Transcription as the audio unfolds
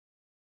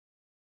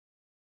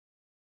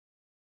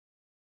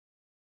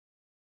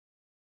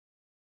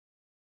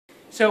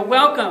So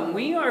welcome.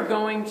 We are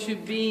going to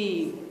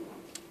be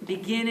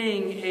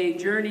beginning a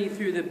journey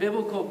through the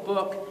biblical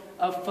book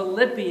of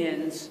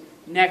Philippians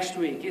next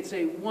week. It's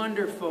a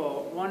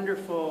wonderful,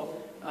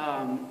 wonderful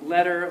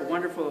letter, a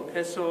wonderful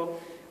epistle.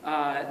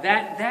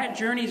 That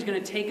journey is going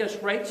to take us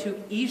right to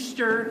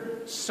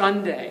Easter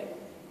Sunday,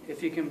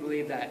 if you can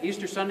believe that.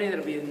 Easter Sunday,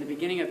 that'll be in the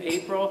beginning of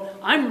April.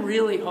 I'm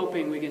really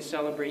hoping we can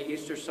celebrate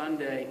Easter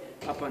Sunday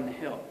up on the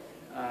hill.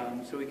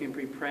 So we can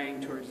be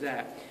praying towards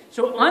that.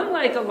 So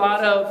unlike a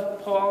lot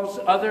of Paul's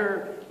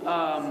other,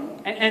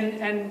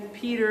 and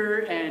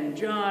Peter and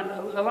John,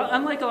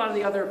 unlike a lot of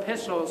the other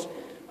epistles,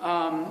 a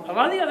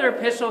lot of the other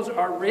epistles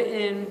are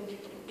written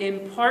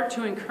in part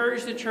to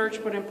encourage the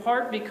church, but in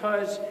part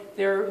because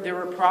there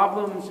were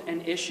problems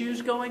and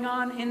issues going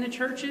on in the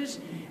churches.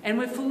 And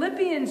with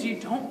Philippians, you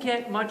don't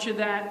get much of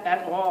that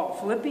at all.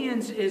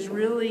 Philippians is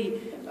really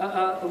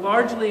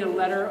largely a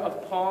letter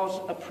of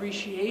Paul's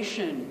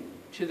appreciation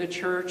to the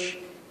church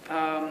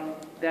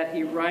that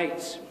he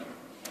writes.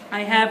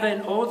 I have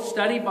an old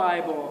study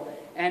Bible,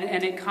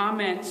 and it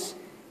comments,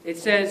 it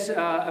says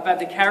about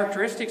the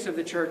characteristics of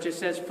the church. It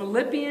says,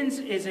 Philippians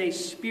is a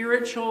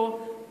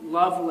spiritual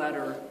love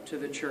letter to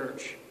the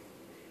church,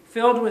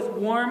 filled with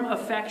warm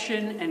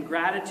affection and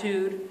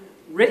gratitude,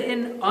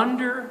 written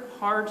under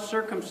hard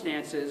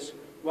circumstances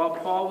while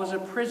Paul was a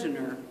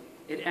prisoner.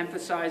 It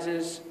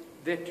emphasizes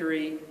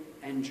victory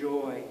and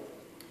joy.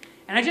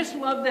 And I just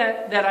love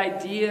that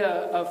idea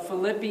of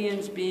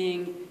Philippians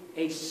being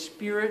a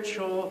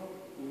spiritual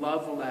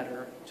love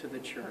letter to the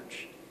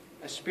church.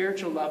 A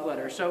spiritual love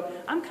letter. So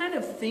I'm kind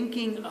of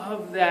thinking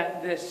of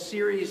this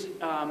series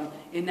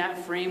in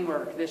that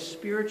framework, this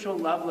spiritual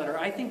love letter.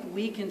 I think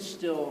we can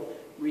still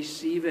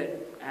receive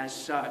it as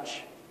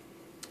such.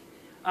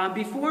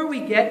 Before we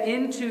get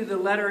into the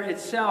letter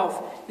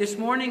itself, this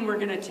morning we're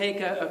going to take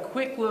a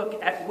quick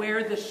look at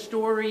where the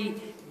story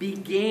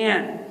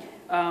began.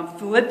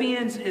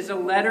 Philippians is a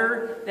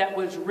letter that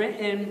was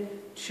written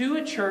to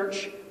a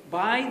church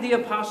by the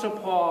Apostle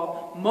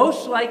Paul,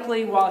 most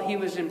likely while he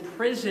was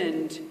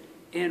imprisoned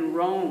in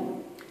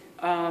Rome.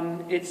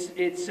 It's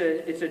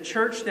a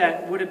church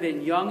that would have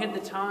been young at the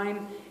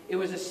time. It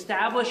was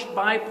established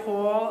by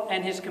Paul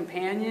and his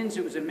companions.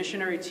 It was a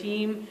missionary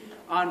team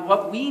on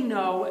what we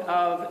know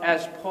of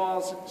as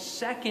Paul's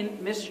second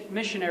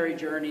missionary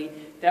journey.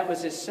 That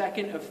was his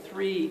second of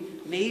three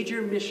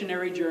major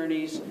missionary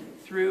journeys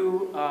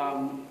through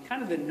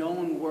kind of the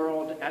known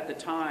world at the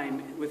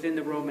time within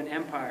the Roman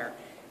Empire.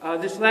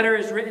 This letter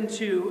is written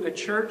to a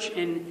church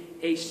in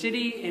a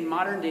city in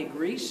modern-day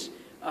Greece.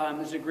 It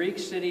was a Greek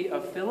city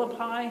of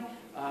Philippi,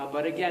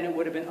 but again, it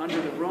would have been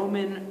under the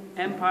Roman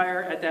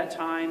Empire at that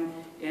time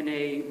in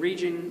a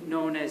region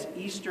known as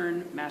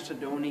Eastern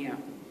Macedonia.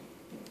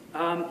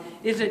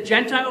 It's a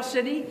Gentile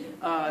city.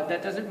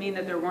 That doesn't mean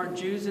that there weren't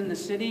Jews in the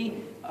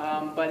city,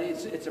 but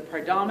it's a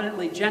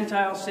predominantly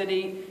Gentile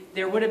city.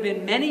 There would have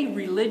been many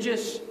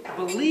religious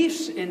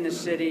beliefs in the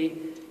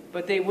city,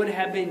 but they would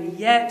have been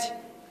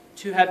yet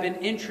to have been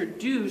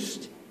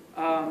introduced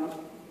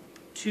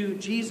to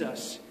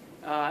Jesus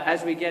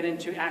as we get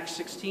into Acts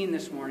 16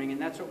 this morning,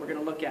 and that's what we're going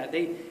to look at.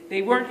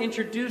 They weren't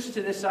introduced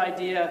to this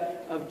idea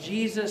of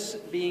Jesus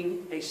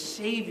being a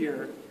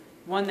Savior,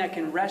 one that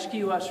can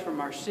rescue us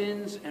from our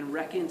sins and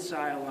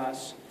reconcile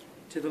us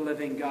to the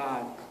living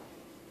God.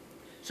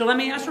 So let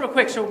me ask real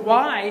quick, so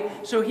why?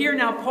 So here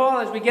now Paul,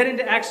 as we get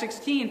into Acts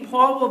 16,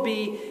 Paul will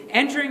be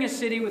entering a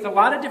city with a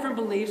lot of different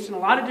beliefs and a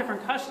lot of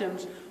different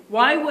customs.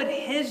 Why would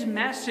his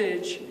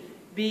message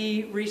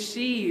be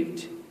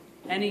received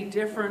any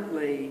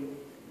differently?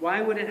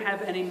 Why would it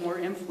have any more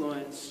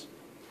influence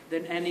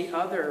than any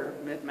other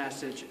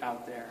message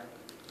out there?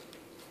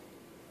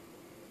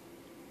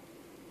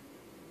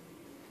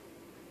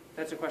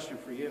 That's a question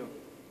for you.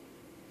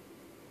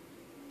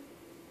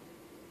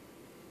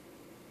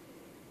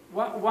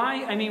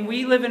 Why? I mean,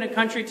 we live in a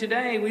country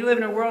today, we live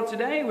in a world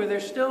today where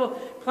there's still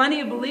plenty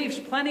of beliefs,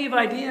 plenty of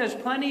ideas,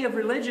 plenty of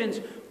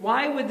religions.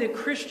 Why would the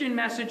Christian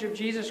message of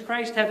Jesus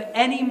Christ have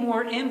any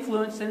more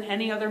influence than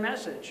any other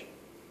message?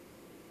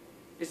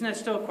 Isn't that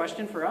still a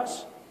question for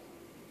us?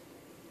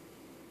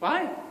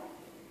 Why?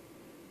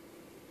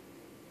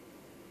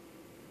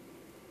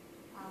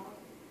 Power.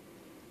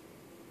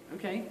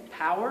 Okay,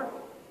 power.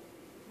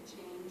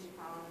 Change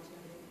power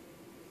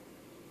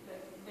to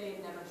they've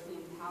never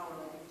seen power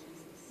like Jesus.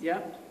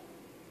 Yeah.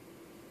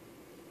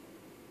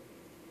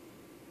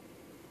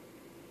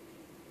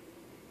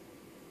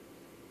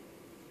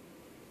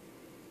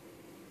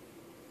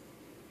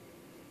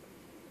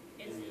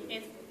 It's the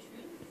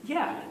truth.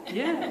 Yeah.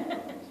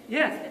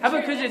 How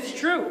about because it's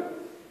true,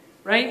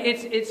 right?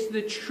 It's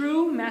the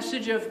true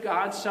message of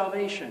God's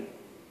salvation,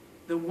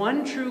 the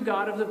one true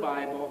God of the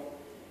Bible,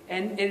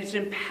 and it's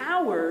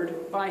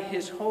empowered by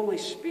His Holy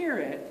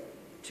Spirit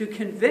to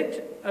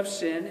convict of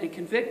sin and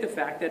convict the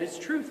fact that it's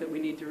truth, that we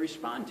need to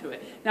respond to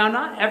it. Now,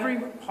 not every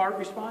heart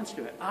responds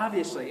to it,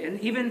 obviously. And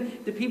even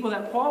the people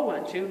that Paul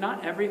went to,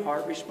 not every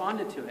heart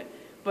responded to it.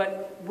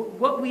 But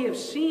what we have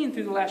seen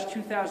through the last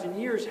 2,000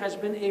 years has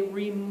been a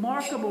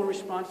remarkable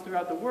response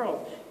throughout the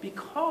world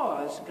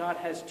because God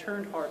has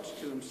turned hearts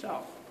to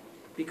himself.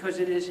 Because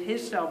it is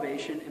his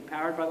salvation,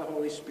 empowered by the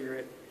Holy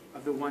Spirit,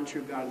 of the one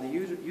true God of the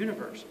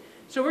universe.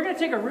 So we're going to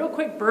take a real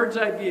quick bird's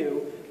eye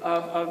view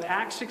of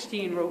Acts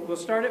 16. We'll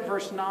start at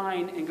verse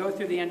 9 and go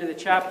through the end of the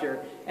chapter.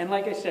 And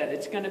like I said,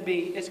 it's going to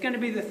be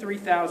the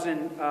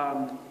 3,000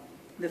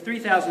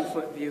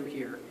 foot view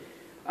here.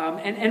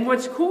 And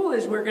what's cool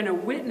is we're going to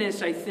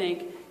witness, I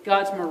think,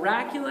 God's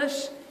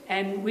miraculous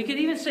and we could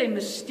even say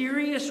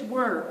mysterious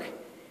work,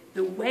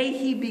 the way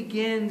he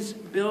begins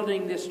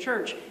building this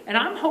church. And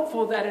I'm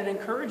hopeful that it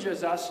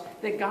encourages us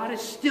that God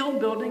is still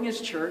building his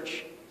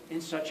church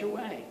in such a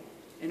way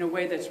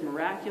that's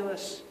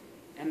miraculous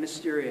and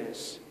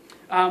mysterious.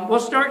 We'll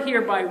start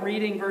here by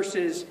reading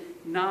verses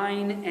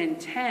 9 and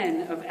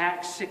 10 of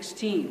Acts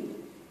 16.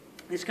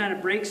 This kind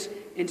of breaks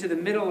into the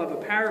middle of a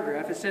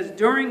paragraph. It says,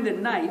 "During the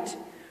night,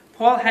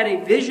 Paul had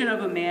a vision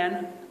of a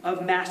man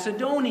of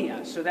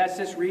Macedonia." So that's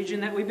this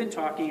region that we've been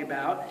talking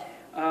about.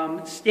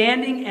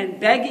 Standing and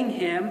begging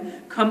him,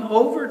 "Come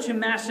over to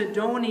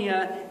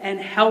Macedonia and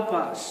help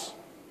us."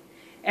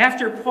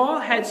 After Paul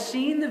had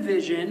seen the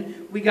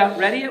vision, we got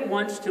ready at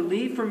once to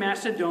leave for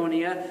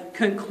Macedonia,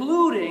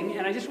 concluding,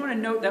 and I just want to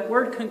note that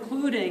word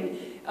concluding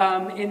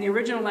in the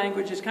original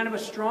language is kind of a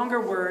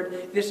stronger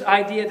word, this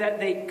idea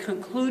that they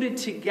concluded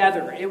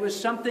together. It was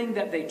something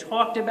that they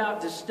talked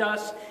about,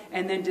 discussed,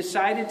 and then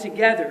decided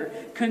together,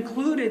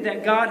 concluded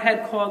that God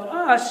had called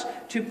us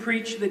to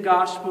preach the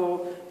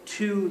gospel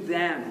to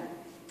them.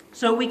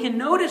 So we can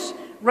notice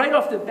right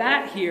off the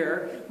bat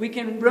here, we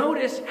can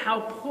notice how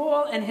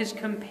Paul and his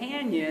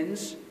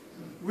companions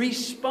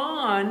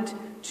respond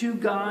to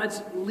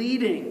God's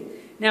leading.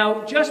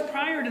 Now, just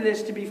prior to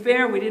this, to be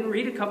fair, we didn't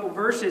read a couple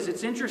verses.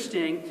 It's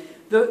interesting.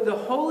 The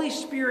Holy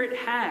Spirit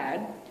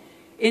had,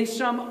 in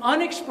some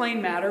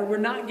unexplained matter, we're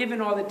not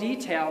given all the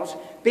details,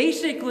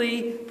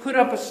 basically put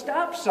up a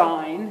stop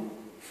sign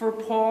for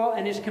Paul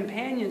and his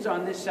companions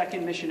on this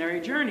second missionary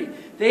journey.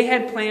 They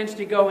had plans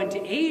to go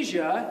into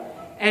Asia,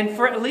 and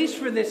for at least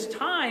for this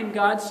time,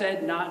 God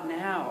said, not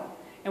now.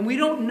 And we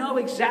don't know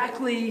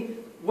exactly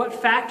what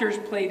factors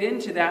played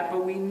into that,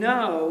 but we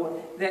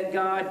know that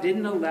God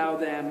didn't allow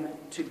them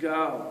to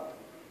go.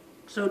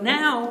 So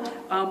now,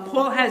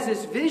 Paul has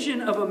this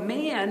vision of a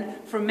man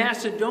from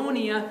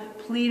Macedonia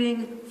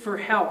pleading for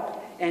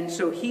help. And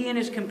so he and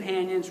his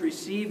companions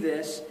receive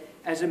this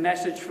as a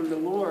message from the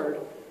Lord,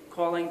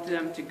 calling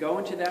them to go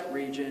into that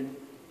region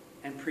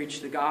and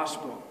preach the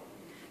gospel.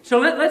 So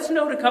let's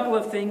note a couple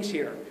of things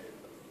here.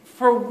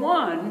 For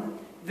one,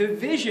 the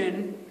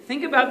vision,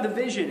 think about the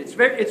vision.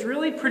 It's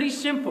really pretty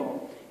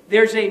simple.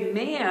 There's a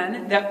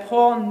man that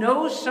Paul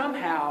knows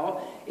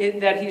somehow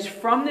that he's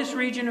from this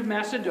region of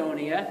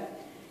Macedonia,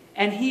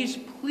 and he's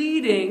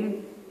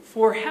pleading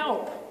for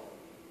help.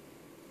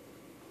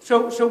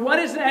 So what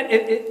is that?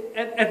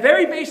 At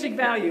very basic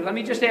value, let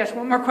me just ask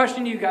one more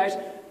question to you guys.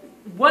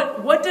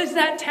 What does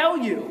that tell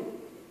you?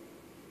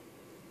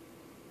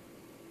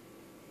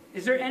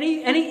 Is there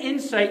any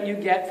insight you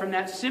get from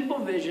that simple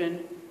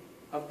vision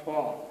of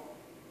Paul?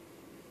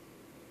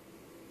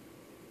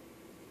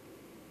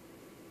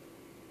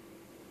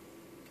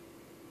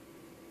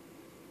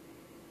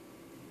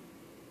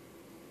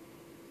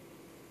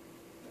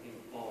 I think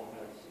Paul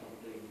had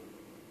something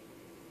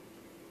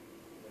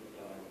that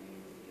God knew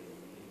that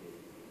they needed.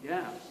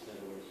 Yeah.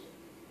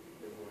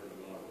 There weren't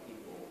a lot of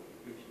people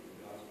preaching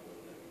the gospel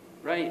at that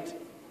time.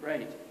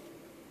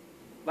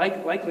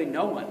 Right. Likely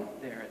no one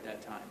there at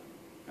that time.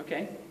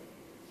 Okay.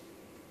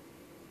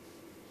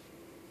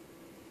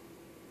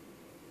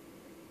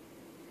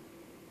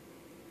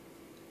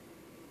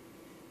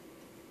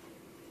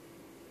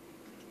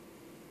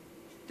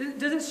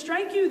 Does it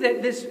strike you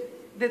that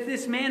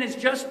this man is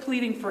just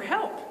pleading for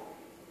help?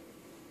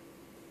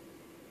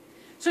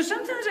 So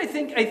sometimes I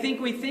think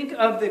we think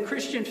of the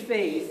Christian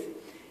faith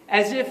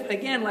as if,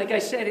 again, like I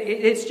said,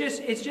 it's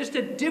just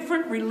a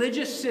different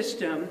religious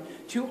system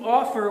to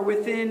offer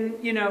within,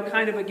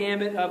 kind of a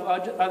gamut of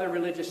other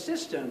religious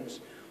systems.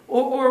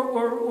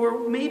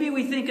 Or maybe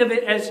we think of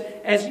it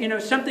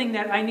as something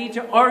that I need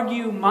to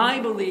argue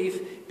my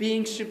belief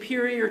being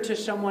superior to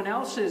someone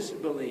else's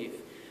belief.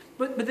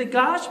 But the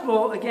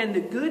gospel, again,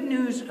 the good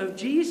news of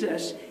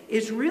Jesus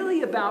is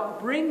really about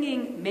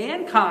bringing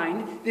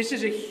mankind, this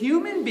is a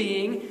human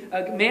being,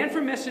 a man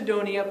from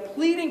Macedonia,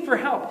 pleading for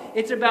help.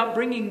 It's about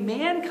bringing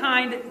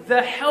mankind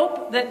the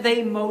help that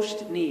they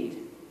most need.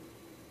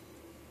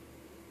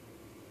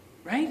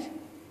 Right?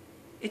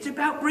 It's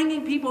about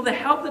bringing people the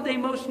help that they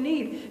most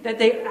need, that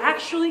they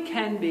actually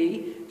can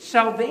be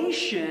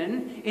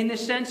salvation in the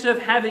sense of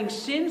having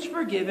sins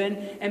forgiven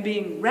and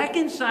being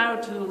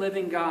reconciled to the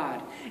living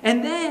God.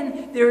 And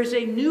then there is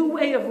a new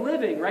way of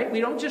living, right? We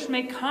don't just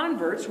make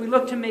converts, we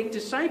look to make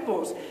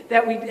disciples,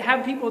 that we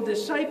have people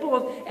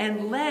discipled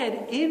and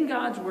led in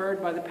God's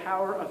word by the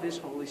power of his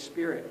Holy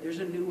Spirit. There's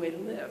a new way to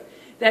live.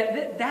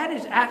 That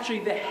is actually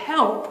the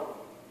help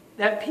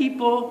that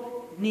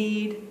people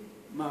need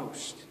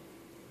most.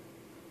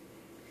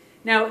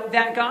 Now,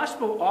 that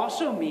gospel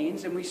also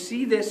means, and we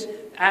see this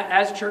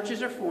as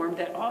churches are formed,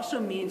 that also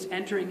means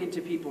entering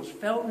into people's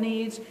felt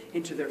needs,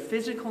 into their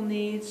physical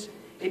needs.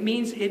 It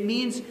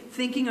means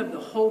thinking of the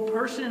whole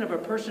person, of a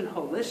person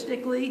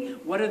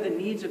holistically. What are the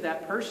needs of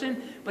that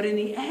person? But in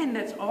the end,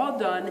 that's all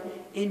done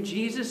in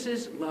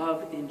Jesus'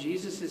 love, in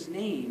Jesus'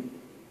 name.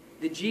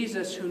 The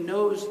Jesus who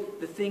knows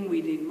the thing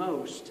we need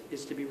most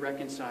is to be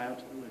reconciled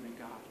to the living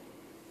God.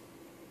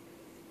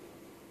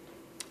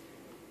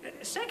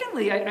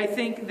 Secondly, I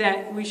think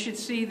that we should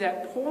see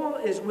that Paul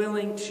is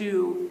willing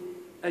to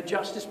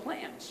adjust his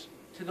plans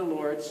to the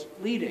Lord's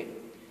leading.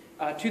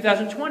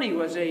 2020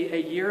 was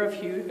a year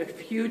of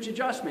huge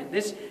adjustment.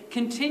 This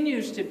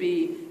continues to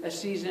be a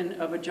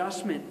season of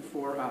adjustment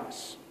for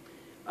us.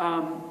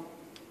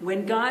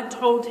 When God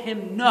told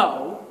him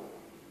no,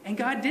 and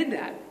God did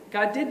that.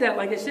 God did that,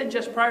 like I said,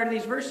 just prior to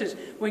these verses.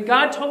 When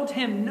God told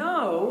him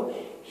no,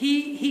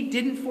 he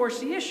didn't force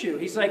the issue.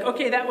 He's like,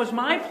 okay, that was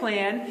my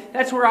plan.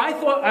 That's where I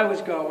thought I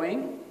was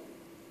going.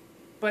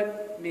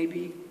 But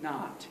maybe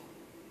not.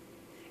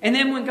 And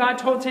then when God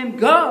told him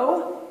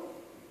go,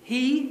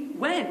 he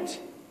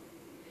went.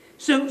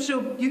 So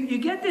you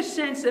get this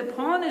sense that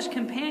Paul and his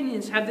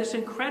companions have this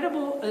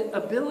incredible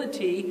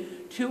ability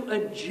to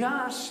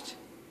adjust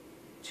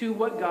to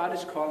what God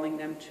is calling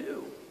them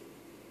to.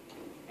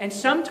 And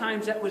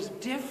sometimes that was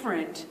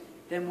different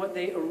than what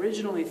they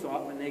originally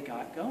thought when they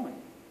got going.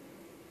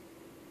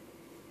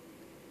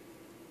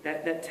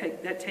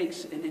 That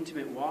takes an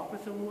intimate walk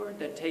with the Lord.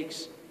 That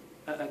takes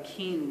a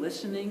keen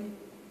listening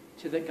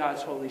to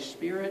God's Holy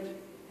Spirit.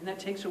 And that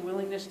takes a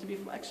willingness to be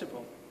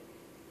flexible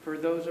for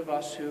those of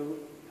us who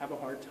have a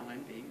hard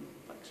time being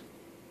flexible.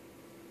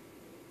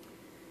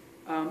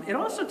 It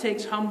also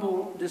takes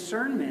humble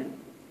discernment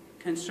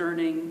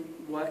concerning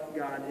what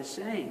God is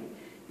saying.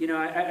 You know,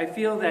 I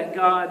feel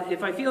that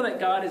if I feel that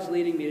God is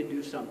leading me to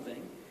do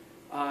something,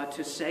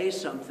 to say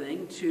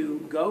something, to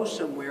go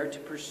somewhere, to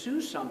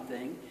pursue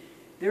something,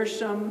 there's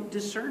some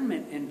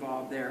discernment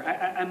involved there.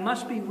 I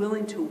must be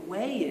willing to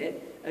weigh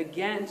it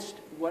against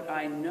what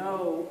I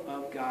know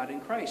of God in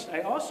Christ.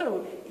 I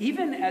also,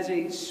 even as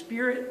a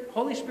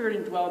Holy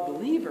Spirit indwelled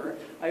believer,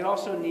 I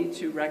also need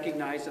to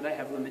recognize that I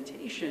have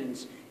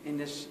limitations in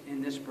this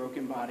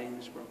broken body, in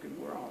this broken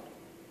world.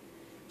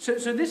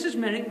 So this is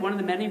one of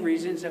the many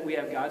reasons that we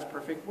have God's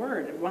perfect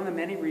word. One of the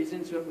many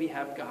reasons that we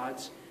have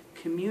God's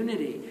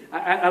community.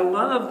 I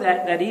love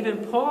that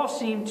even Paul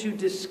seemed to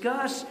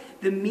discuss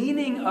the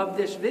meaning of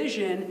this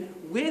vision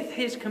with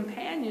his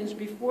companions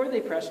before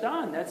they pressed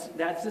on.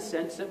 That's the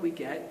sense that we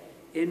get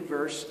in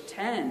verse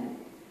 10.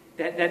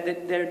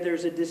 That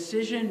there's a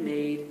decision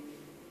made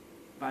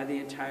by the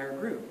entire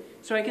group.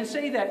 So I can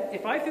say that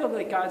if I feel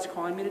like God's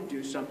calling me to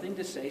do something,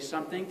 to say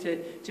something,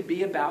 to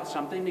be about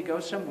something, to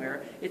go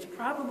somewhere, it's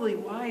probably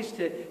wise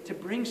to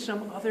bring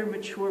some other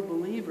mature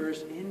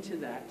believers into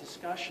that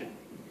discussion.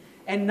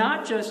 And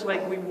not just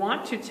like we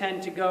want to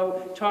tend to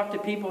go talk to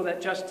people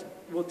that just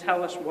will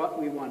tell us what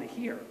we want to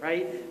hear,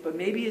 right? But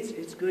maybe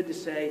it's good to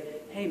say,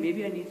 hey,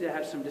 maybe I need to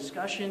have some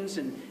discussions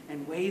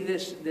and weigh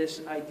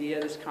this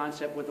idea, this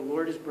concept, what the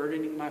Lord is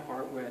burdening my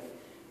heart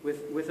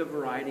with a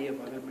variety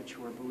of other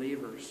mature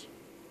believers.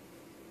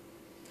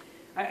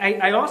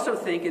 I also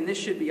think, and this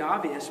should be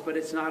obvious, but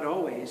it's not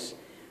always,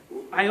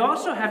 I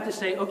also have to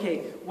say, okay,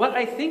 what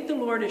I think the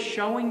Lord is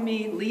showing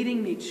me,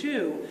 leading me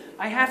to,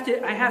 I have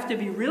to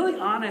be really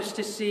honest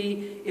to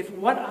see if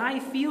what I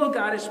feel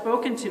God has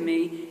spoken to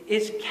me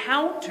is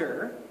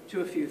counter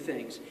to a few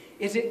things.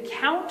 Is it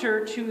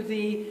counter to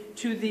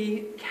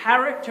the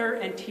character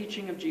and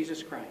teaching of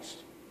Jesus Christ?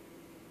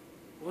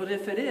 Well,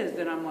 if it is,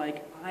 then I'm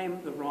like,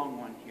 I'm the wrong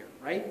one here,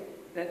 right?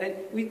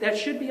 That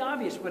should be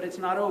obvious, but it's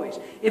not always.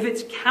 If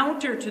it's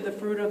counter to the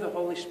fruit of the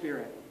Holy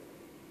Spirit,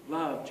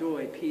 love,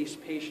 joy, peace,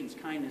 patience,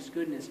 kindness,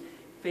 goodness,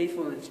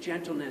 faithfulness,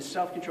 gentleness,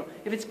 self-control.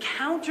 If it's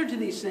counter to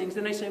these things,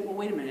 then I say, well,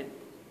 wait a minute.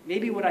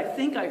 Maybe what I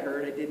think I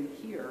heard I didn't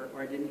hear,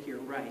 or I didn't hear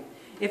right.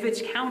 If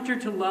it's counter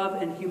to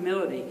love and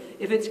humility,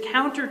 if it's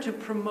counter to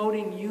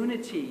promoting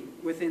unity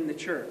within the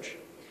church,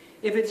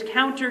 if it's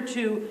counter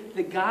to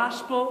the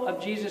gospel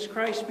of Jesus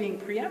Christ being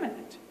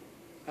preeminent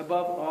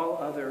above all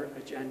other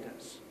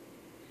agendas,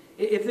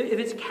 if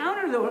it's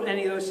counter to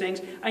any of those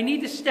things, I need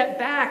to step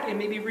back and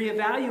maybe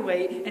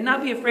reevaluate and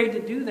not be afraid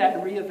to do that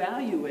and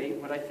reevaluate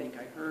what I think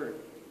I heard.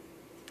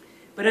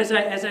 But as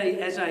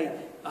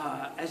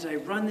I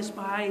run this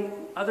by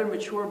other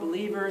mature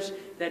believers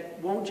that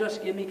won't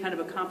just give me kind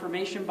of a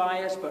confirmation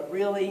bias, but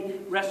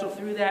really wrestle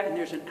through that, and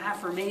there's an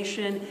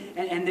affirmation,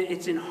 and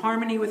it's in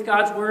harmony with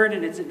God's word,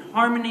 and it's in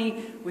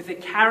harmony with the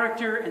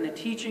character and the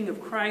teaching of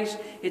Christ.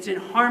 It's in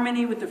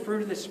harmony with the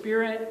fruit of the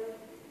Spirit.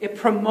 It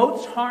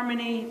promotes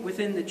harmony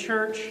within the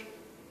church,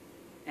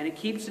 and it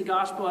keeps the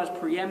gospel as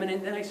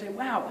preeminent. Then I say,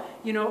 wow,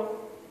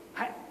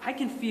 I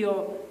can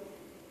feel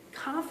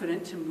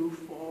confident to move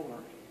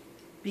forward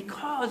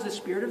because the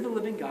Spirit of the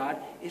living God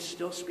is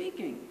still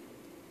speaking.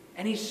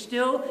 And he's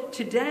still,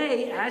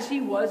 today, as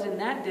he was in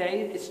that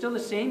day, it's still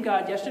the same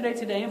God yesterday,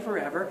 today, and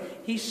forever.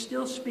 He's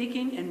still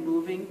speaking and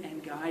moving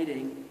and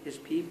guiding his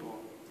people.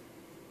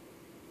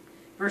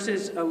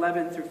 verses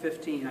 11 through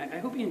 15. I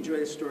hope you enjoy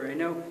this story. I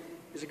know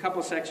there's a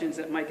couple sections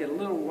that might get a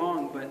little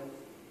long, but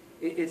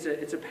it's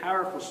a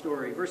powerful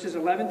story. Verses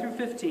 11 through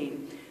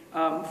 15.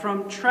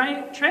 From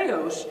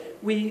Troas,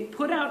 we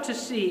put out to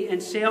sea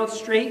and sailed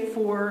straight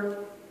for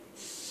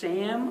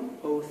Samothrace.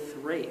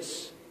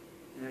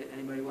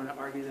 Anybody want to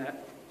argue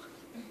that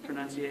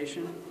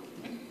pronunciation?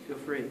 Feel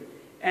free.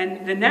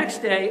 And the next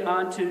day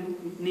on to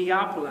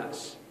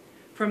Neapolis.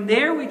 From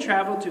there we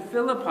traveled to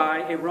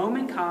Philippi, a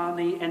Roman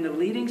colony and the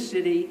leading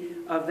city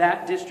of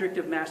that district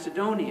of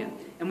Macedonia.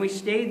 And we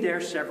stayed there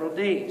several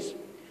days.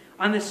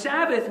 On the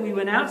Sabbath we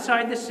went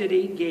outside the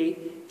city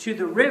gate to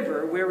the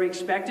river where we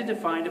expected to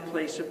find a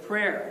place of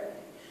prayer.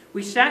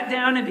 We sat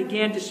down and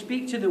began to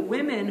speak to the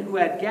women who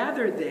had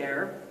gathered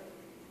there.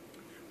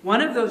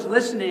 One of those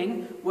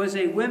listening was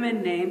a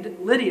woman named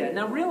Lydia.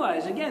 Now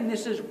realize, again,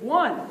 this is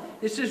one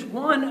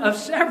of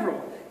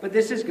several, but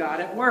this is God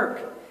at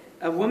work.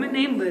 A woman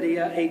named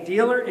Lydia, a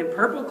dealer in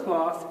purple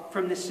cloth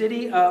from the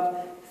city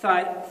of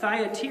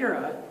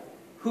Thyatira,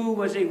 who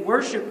was a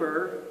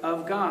worshiper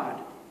of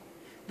God.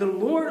 The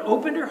Lord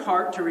opened her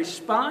heart to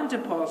respond to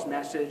Paul's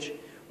message.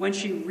 When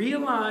she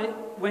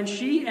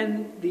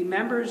and the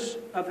members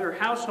of her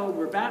household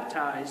were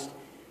baptized,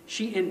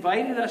 she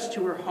invited us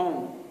to her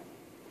home.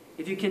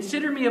 If you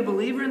consider me a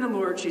believer in the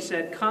Lord, she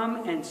said,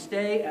 come and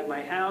stay at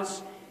my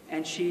house.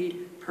 And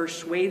she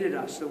persuaded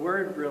us. The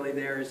word really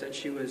there is that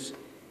she was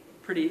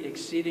pretty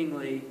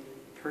exceedingly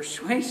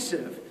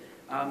persuasive.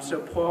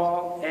 So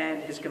Paul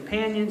and his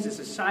companions, this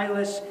is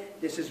Silas,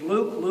 this is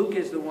Luke. Luke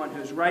is the one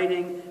who's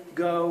writing,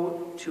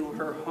 go to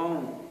her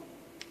home.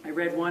 I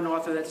read one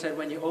author that said,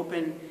 when you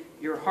open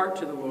your heart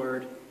to the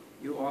Lord,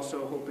 you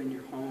also open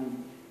your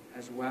home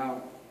as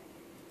well.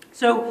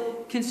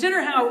 So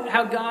consider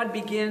how God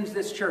begins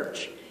this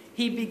church.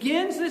 He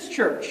begins this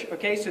church,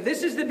 okay, so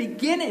this is the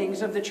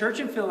beginnings of the church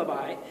in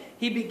Philippi.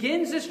 He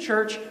begins this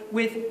church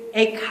with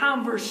a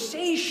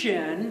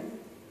conversation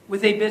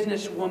with a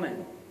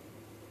businesswoman.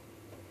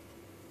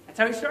 That's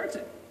how he starts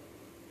it.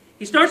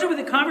 He starts it with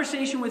a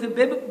conversation with a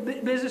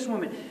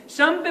businesswoman.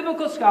 Some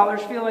biblical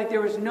scholars feel like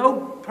there was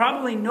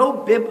probably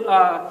no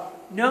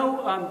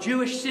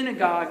Jewish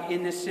synagogue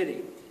in this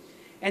city.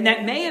 And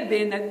that may have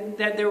been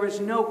that there was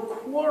no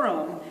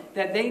quorum,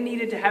 that they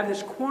needed to have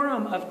this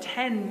quorum of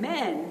 10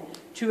 men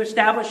to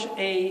establish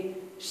a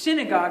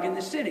synagogue in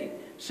the city.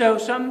 So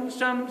some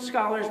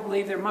scholars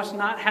believe there must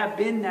not have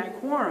been that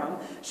quorum.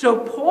 So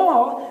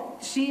Paul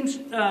seems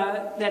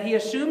that he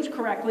assumes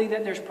correctly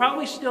that there's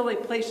probably still a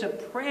place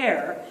of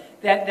prayer,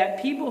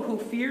 that people who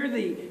fear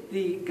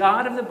the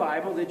God of the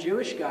Bible, the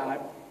Jewish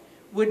God,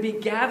 would be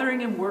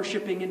gathering and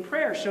worshiping in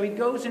prayer. So he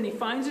goes and he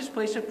finds this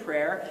place of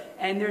prayer,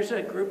 and there's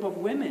a group of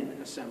women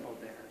assembled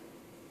there.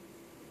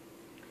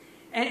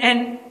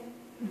 And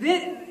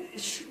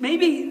this,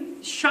 maybe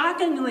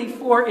shockingly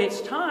for its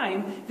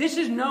time, this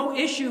is no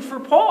issue for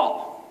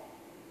Paul.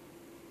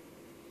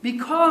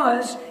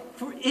 Because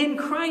in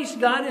Christ,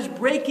 God is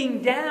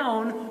breaking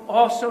down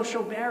all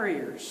social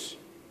barriers.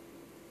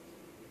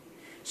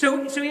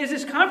 So he has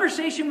this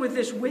conversation with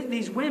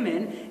these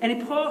women,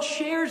 and Paul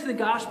shares the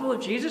gospel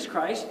of Jesus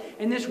Christ.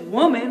 And this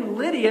woman,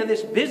 Lydia,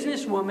 this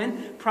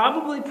businesswoman,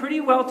 probably pretty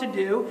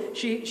well-to-do.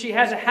 She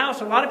has a house.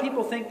 A lot of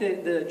people think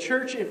that the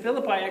church in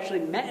Philippi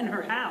actually met in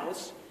her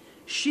house.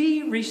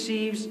 She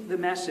receives the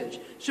message.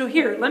 So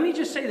here, let me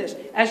just say this.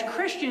 As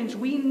Christians,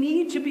 we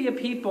need to be a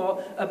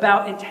people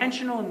about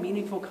intentional and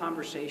meaningful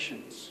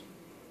conversations.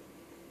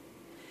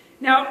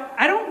 Now,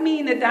 I don't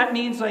mean that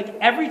means like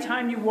every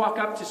time you walk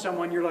up to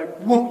someone, you're like,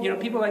 whoa,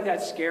 people like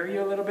that scare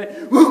you a little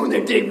bit. Whoa,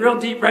 they dig real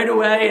deep right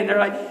away. And they're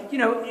like,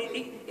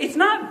 it's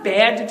not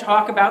bad to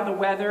talk about the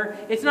weather.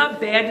 It's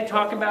not bad to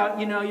talk about,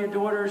 your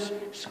daughter's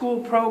school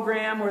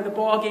program or the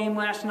ball game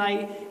last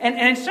night.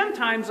 And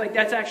sometimes like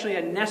that's actually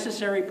a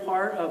necessary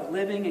part of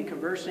living and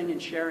conversing and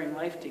sharing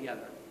life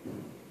together.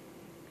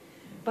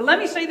 But let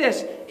me say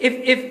this.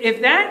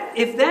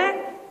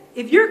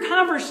 If your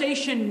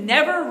conversation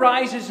never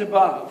rises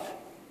above,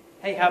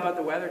 hey, how about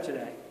the weather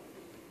today?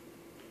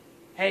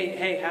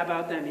 Hey, how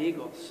about them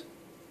Eagles?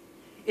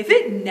 If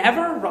it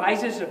never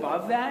rises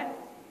above that,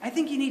 I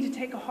think you need to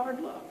take a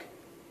hard look.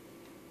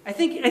 I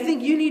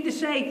think you need to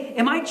say,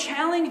 am I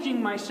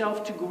challenging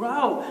myself to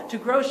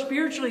grow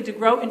spiritually, to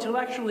grow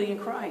intellectually in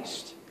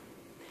Christ?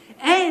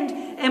 And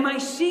am I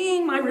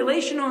seeing my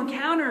relational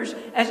encounters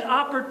as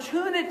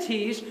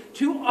opportunities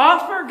to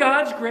offer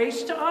God's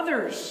grace to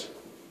others?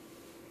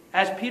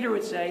 As Peter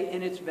would say,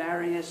 in its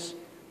various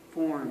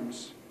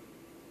forms.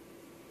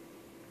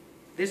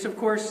 This, of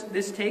course,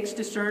 takes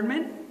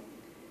discernment.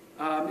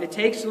 It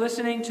takes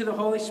listening to the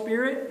Holy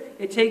Spirit.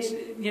 It takes,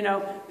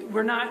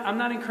 I'm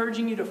not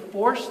encouraging you to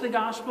force the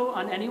gospel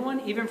on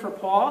anyone, even for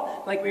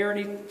Paul. Like we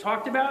already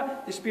talked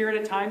about, the Spirit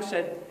at times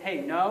said,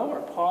 hey, no, or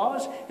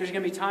pause. There's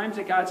going to be times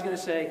that God's going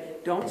to say,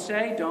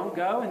 don't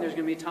go. And there's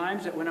going to be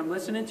times that when I'm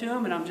listening to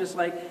him and I'm just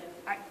like,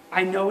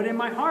 I know it in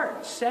my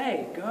heart.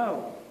 Say,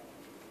 go.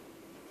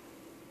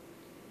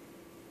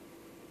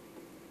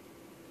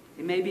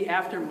 It may be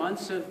after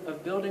months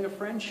of building a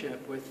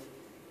friendship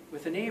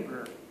with a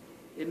neighbor.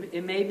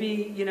 It may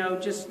be,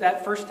 just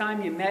that first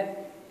time you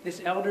met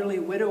this elderly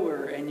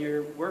widower and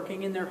you're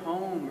working in their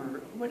home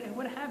or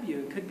what have you.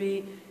 It could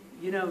be,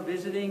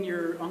 visiting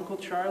your Uncle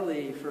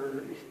Charlie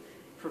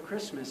for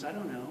Christmas. I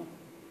don't know.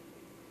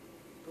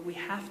 But we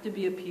have to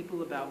be a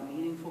people about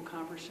meaningful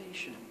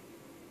conversation.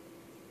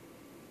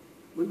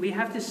 We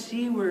have to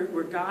see where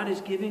God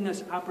is giving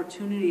us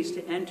opportunities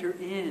to enter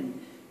in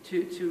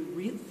to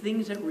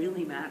things that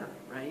really matter,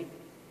 right?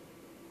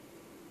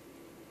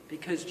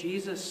 Because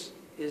Jesus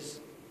is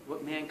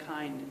what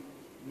mankind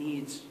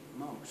needs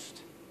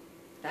most.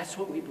 That's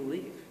what we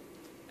believe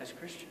as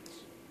Christians.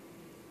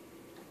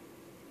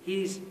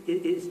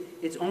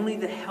 It's only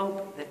the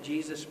help that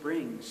Jesus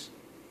brings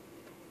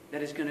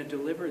that is going to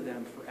deliver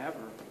them forever.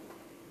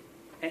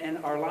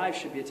 And our lives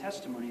should be a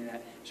testimony of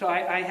that. So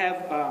I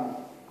have...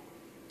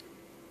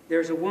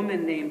 There's a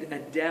woman named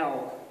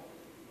Adele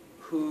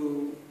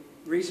who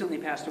recently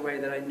passed away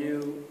that I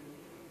knew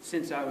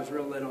since I was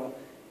real little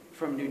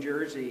from New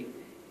Jersey.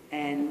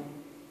 And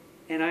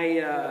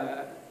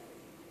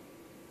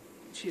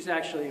she's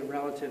actually a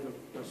relative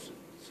of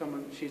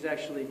someone. She's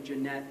actually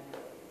Jeanette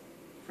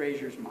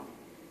Frazier's mom.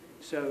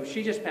 So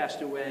she just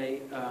passed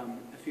away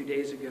a few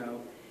days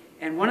ago.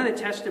 And one of the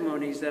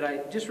testimonies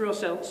that just real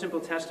simple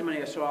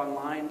testimony I saw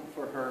online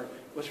for her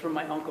was from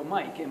my Uncle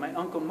Mike. And my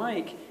Uncle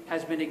Mike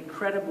has been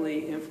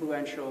incredibly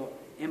influential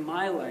in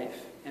my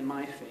life and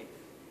my faith.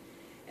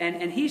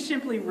 And he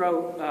simply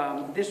wrote,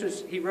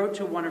 he wrote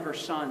to one of her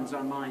sons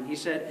online. He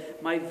said,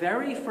 "My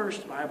very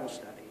first Bible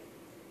study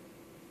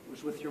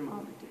was with your mom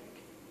and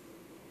Dick."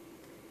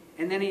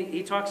 And then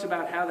he talks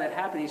about how that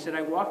happened. He said,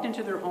 "I walked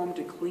into their home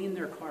to clean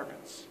their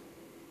carpets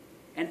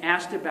and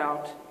asked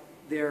about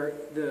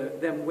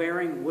them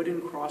wearing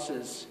wooden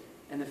crosses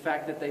and the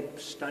fact that they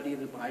study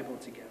the Bible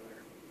together."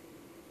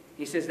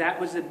 He says that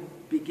was the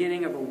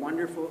beginning of a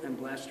wonderful and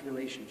blessed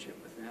relationship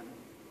with them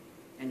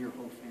and your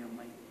whole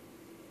family.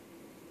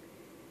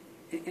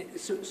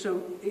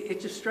 So it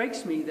just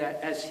strikes me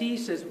that as he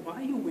says, why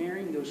are you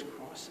wearing those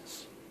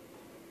crosses?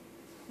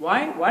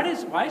 Why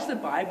is the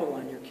Bible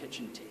on your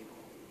kitchen table?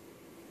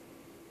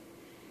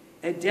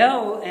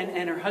 Adele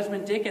and her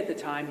husband Dick at the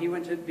time, he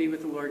went to be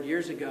with the Lord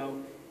years ago,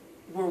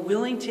 were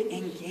willing to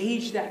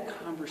engage that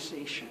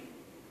conversation.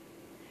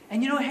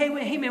 And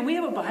hey man, we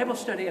have a Bible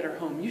study at our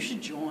home. You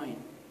should join.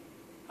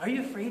 Are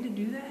you afraid to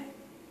do that?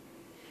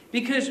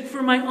 Because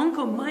for my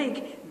Uncle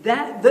Mike,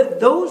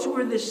 those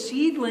were the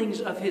seedlings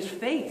of his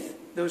faith,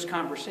 those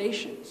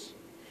conversations.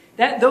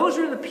 Those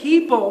were the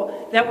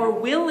people that were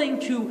willing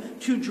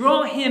to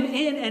draw him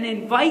in and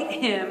invite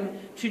him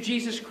to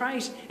Jesus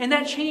Christ. And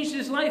that changed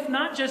his life,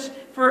 not just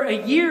for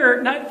a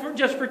year, not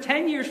just for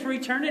 10 years, for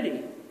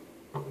eternity.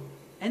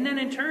 And then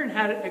in turn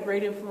had a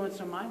great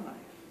influence on my life.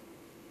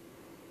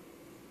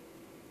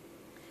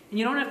 And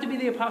you don't have to be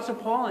the Apostle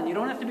Paul, and you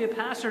don't have to be a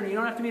pastor, and you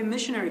don't have to be a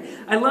missionary.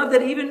 I love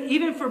that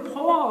even for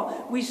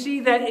Paul, we see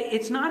that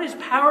it's not his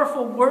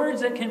powerful words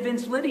that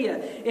convinced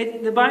Lydia.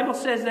 The Bible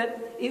says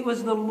that it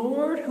was the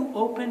Lord who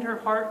opened her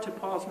heart to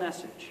Paul's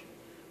message.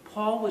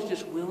 Paul was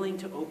just willing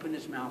to open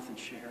his mouth and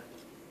share.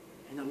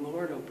 And the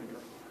Lord opened her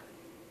heart.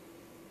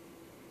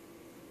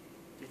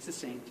 It's the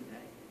same today.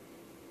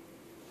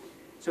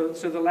 So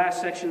the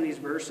last section of these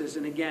verses,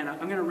 and again, I'm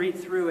going to read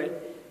through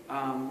it,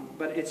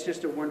 but it's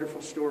just a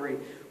wonderful story.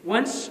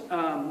 Once,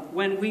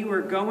 when we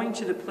were going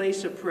to the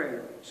place of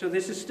prayer, so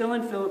this is still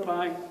in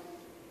Philippi,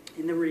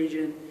 in the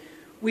region,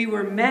 we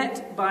were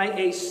met by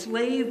a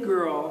slave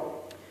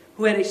girl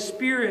who had a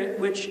spirit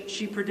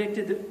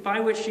by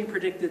which she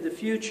predicted the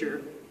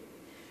future.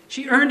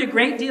 She earned a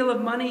great deal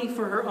of money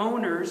for her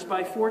owners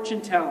by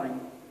fortune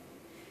telling.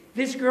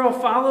 This girl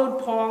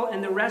followed Paul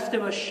and the rest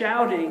of us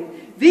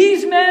shouting,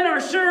 "These men are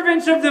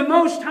servants of the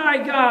Most High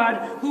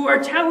God who are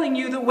telling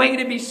you the way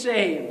to be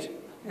saved."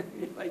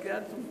 Like,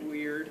 that's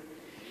weird.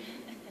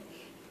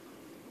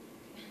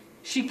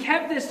 She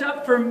kept this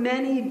up for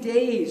many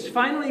days.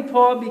 Finally,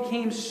 Paul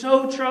became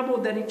so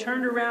troubled that he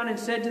turned around and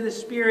said to the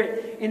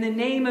spirit, "In the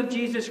name of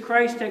Jesus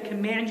Christ, I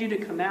command you to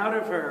come out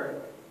of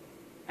her."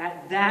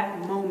 At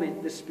that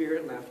moment, the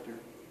spirit left her.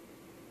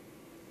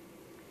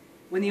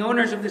 When the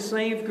owners of the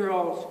slave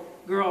girl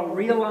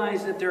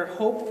realized that their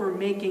hope for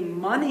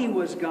making money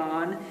was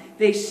gone,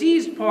 they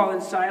seized Paul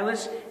and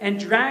Silas and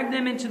dragged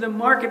them into the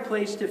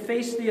marketplace to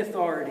face the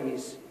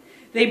authorities.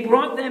 They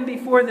brought them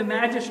before the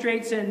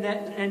magistrates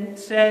and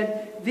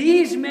said,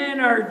 "These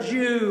men are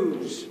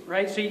Jews."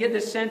 Right? So you get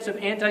this sense of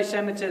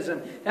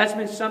anti-Semitism. That's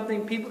been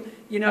something people,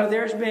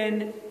 there's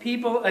been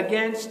people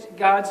against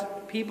God's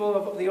people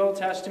of the Old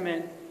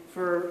Testament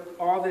for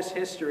all this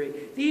history.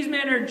 "These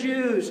men are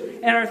Jews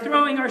and are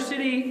throwing our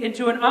city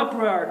into an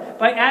uproar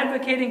by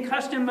advocating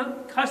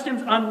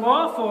customs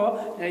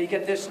unlawful," now you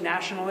get this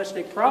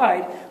nationalistic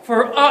pride,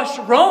 "for us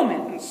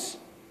Romans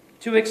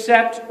to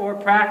accept or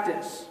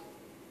practice."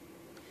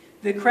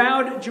 The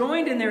crowd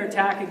joined in their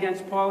attack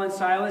against Paul and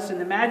Silas,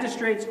 and the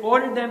magistrates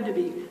ordered them to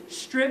be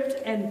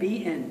stripped and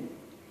beaten.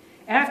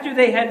 After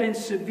they had been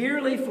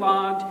severely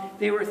flogged,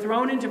 they were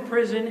thrown into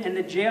prison, and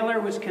the jailer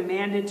was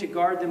commanded to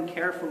guard them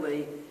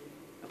carefully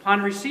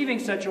Upon receiving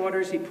such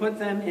orders, he put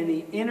them in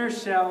the inner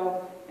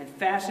cell and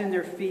fastened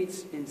their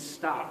feet in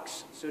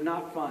stocks. So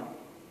not fun.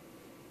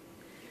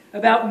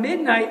 About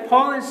midnight,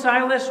 Paul and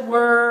Silas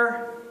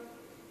were,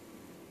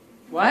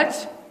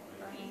 what?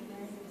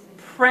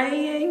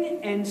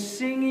 Praying and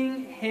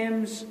singing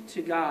hymns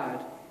to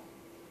God.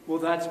 Well,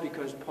 that's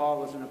because Paul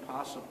was an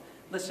apostle.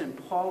 Listen,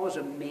 Paul was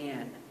a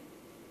man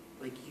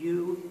like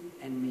you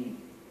and me.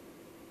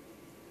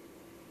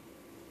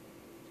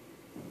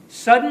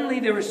 Suddenly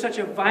there was such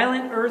a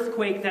violent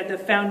earthquake that the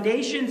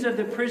foundations of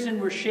the prison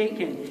were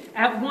shaken.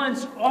 At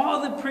once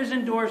all the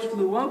prison doors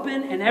flew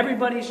open and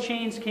everybody's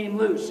chains came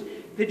loose.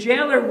 The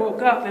jailer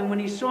woke up, and when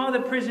he saw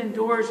the prison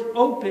doors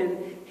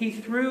open, he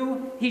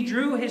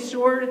drew his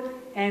sword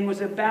and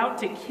was about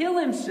to kill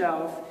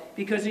himself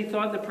because he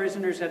thought the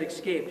prisoners had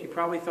escaped. He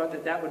probably thought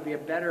that that would be a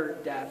better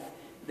death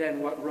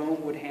than what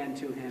Rome would hand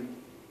to him.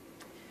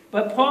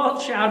 But Paul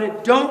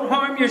shouted, "Don't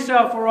harm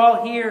yourself, we're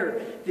all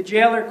here." The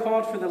jailer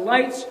called for the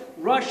lights,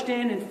 rushed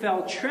in, and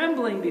fell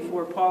trembling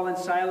before Paul and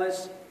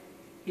Silas.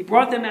 He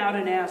brought them out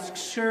and asked,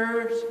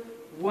 "Sirs,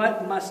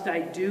 what must I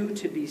do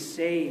to be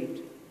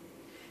saved?"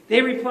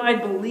 They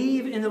replied,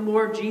 "Believe in the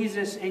Lord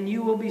Jesus, and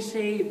you will be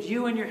saved,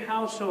 you and your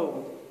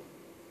household."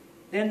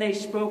 Then they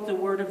spoke the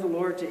word of the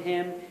Lord to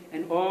him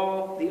and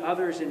all the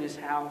others in his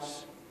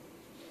house.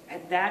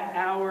 At that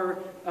hour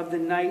of the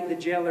night, the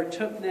jailer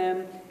took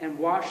them and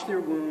washed their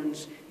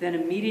wounds. Then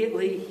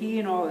immediately he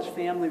and all his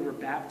family were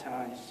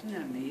baptized. Isn't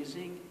that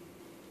amazing?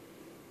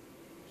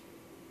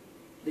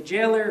 The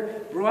jailer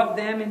brought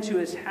them into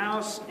his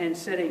house and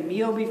set a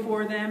meal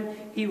before them.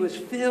 He was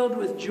filled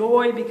with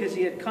joy because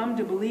he had come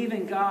to believe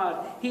in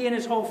God, he and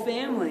his whole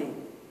family.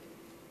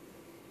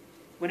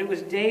 When it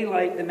was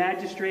daylight, the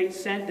magistrates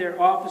sent their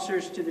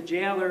officers to the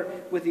jailer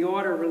with the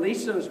order,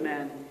 "Release those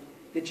men."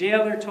 The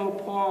jailer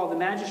told Paul, "The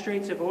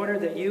magistrates have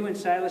ordered that you and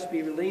Silas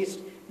be released.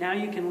 Now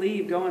you can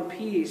leave. Go in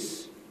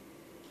peace."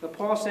 But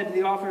Paul said to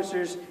the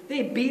officers,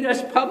 "They beat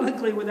us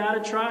publicly without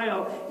a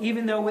trial,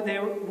 even though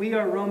we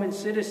are Roman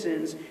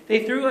citizens.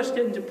 They threw us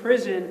into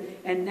prison,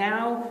 and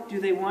now do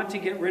they want to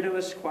get rid of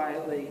us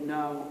quietly?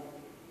 No.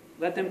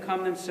 Let them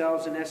come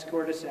themselves and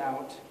escort us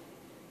out."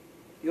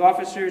 The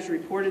officers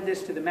reported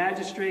this to the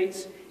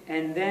magistrates,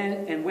 and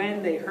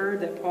when they heard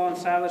that Paul and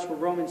Silas were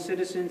Roman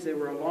citizens, they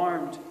were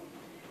alarmed.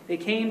 They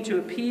came to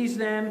appease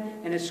them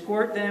and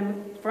escort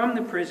them from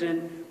the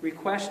prison,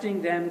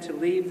 requesting them to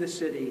leave the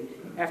city.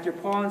 After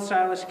Paul and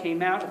Silas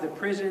came out of the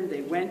prison,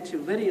 they went to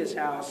Lydia's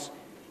house,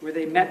 where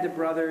they met the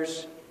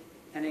brothers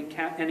and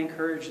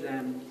encouraged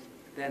them.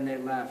 Then they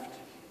left.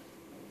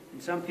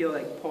 And some feel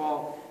like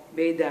Paul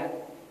made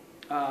that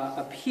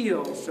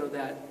appeal so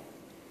that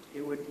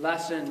it would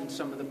lessen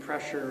some of the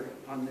pressure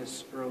on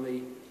this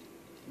early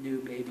new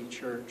baby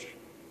church.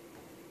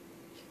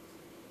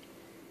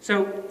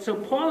 So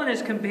Paul and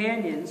his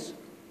companions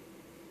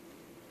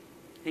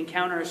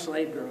encounter a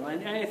slave girl.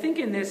 And I think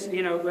in this,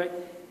 I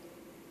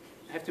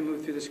have to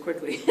move through this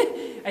quickly.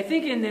 I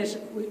think in this,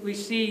 we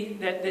see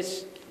that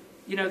this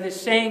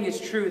saying is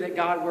true, that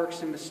God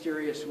works in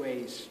mysterious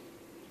ways.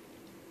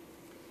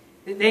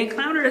 They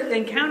encounter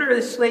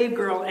this slave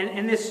girl,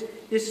 and this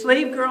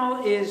slave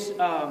girl is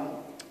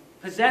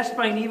possessed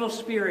by an evil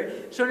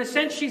spirit. So in a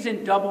sense, she's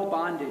in double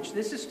bondage.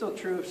 This is still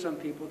true of some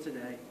people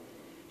today.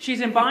 She's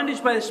in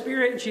bondage by the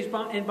Spirit, and she's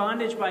in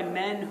bondage by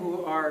men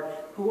who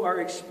are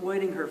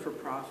exploiting her for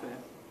profit.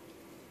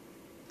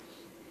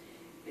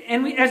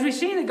 And as we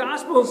see in the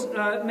Gospels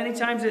many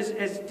times,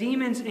 as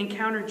demons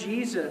encounter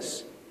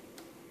Jesus,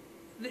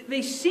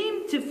 they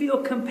seem to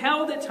feel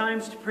compelled at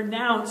times to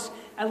pronounce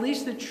at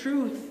least the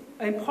truth,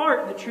 in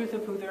part, the truth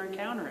of who they're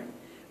encountering.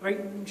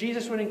 Right?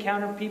 Jesus would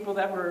encounter people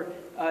that were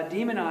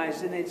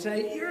demonized, and they'd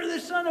say, "You're the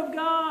Son of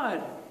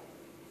God."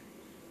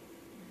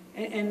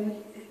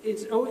 And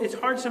it's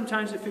hard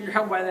sometimes to figure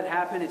out why that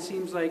happened. It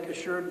seems like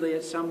assuredly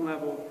at some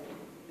level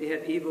they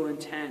had evil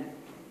intent.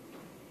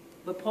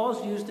 But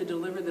Paul's used to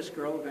deliver this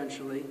girl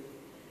eventually.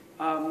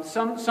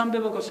 Some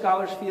biblical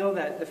scholars feel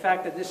that the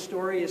fact that this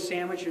story is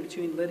sandwiched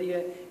between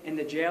Lydia and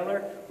the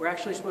jailer, we're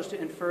actually supposed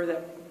to infer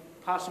that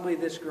possibly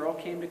this girl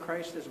came to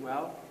Christ as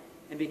well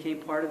and became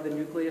part of the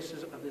nucleus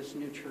of this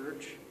new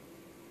church.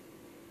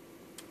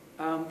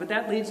 But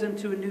that leads them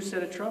to a new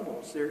set of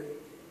troubles.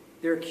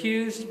 They're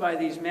accused by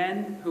these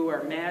men who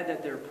are mad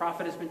that their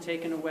prophet has been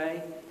taken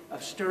away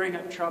of stirring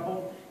up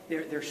trouble.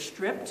 They're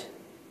stripped.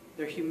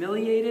 They're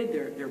humiliated.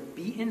 They're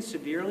beaten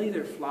severely.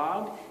 They're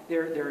flogged.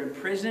 They're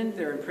imprisoned.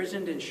 They're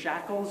imprisoned in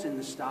shackles in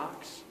the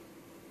stocks.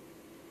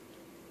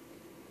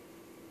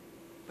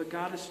 But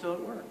God is still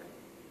at work.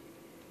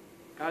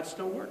 God's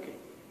still working.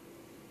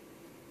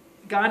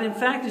 God, in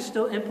fact, is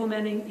still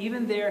implementing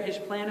even there his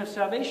plan of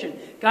salvation.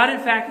 God, in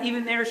fact,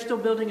 even there is still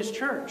building his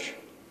church.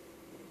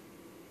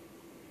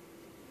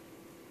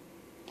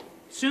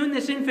 Soon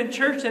this infant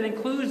church that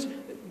includes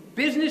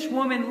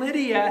businesswoman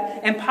Lydia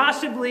and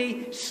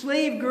possibly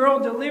slave girl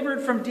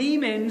delivered from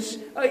demons,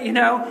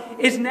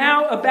 is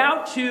now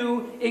about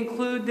to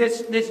include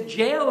this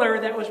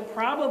jailer that was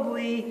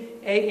probably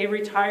a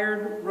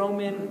retired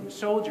Roman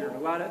soldier. A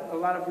lot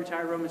of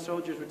retired Roman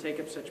soldiers would take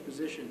up such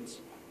positions.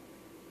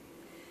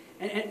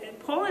 And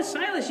Paul and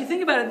Silas, you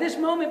think about it, at this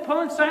moment,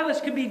 Paul and Silas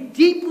could be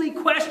deeply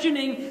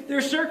questioning their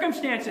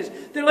circumstances.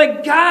 They're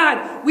like,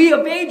 God, we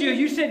obeyed you.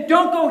 You said,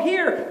 don't go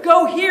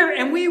here,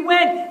 and we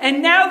went,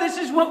 and now this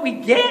is what we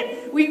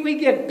get? We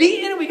get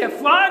beaten, we get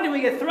flogged, and we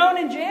get thrown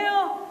in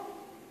jail?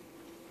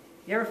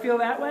 You ever feel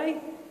that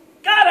way?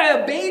 God,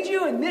 I obeyed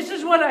you, and this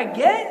is what I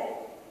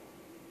get?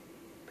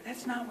 But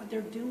that's not what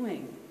they're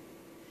doing.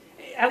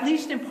 At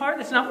least in part,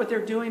 that's not what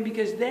they're doing,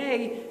 because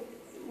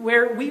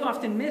where we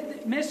often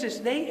miss is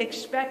they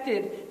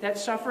expected that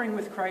suffering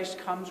with Christ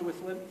comes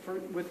with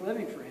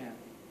living for Him.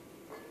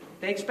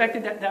 They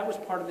expected that was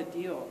part of the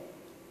deal.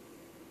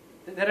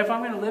 That if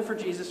I'm going to live for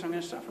Jesus, I'm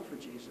going to suffer for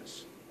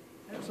Jesus.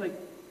 And it was like,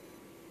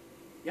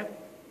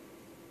 yep.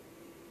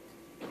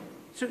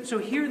 So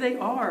here they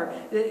are.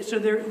 So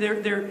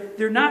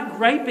they're not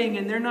griping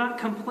and they're not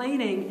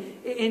complaining.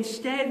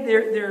 Instead,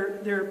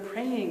 they're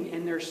praying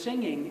and they're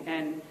singing.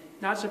 And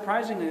not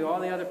surprisingly, all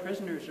the other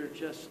prisoners are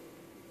just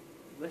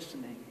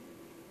listening.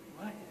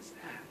 What is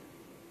that?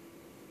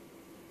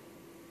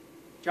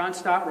 John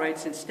Stott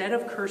writes, instead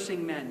of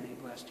cursing men, they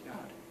blessed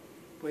God.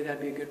 Boy,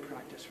 that'd be a good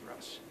practice for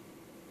us.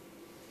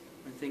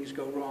 When things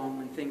go wrong,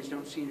 when things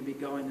don't seem to be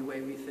going the way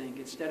we think,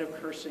 instead of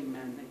cursing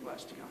men, they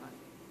blessed God.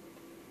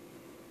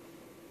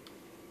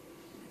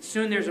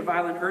 Soon there's a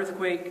violent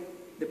earthquake.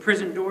 The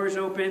prison doors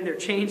open. Their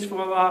chains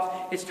fall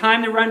off. It's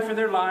time to run for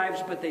their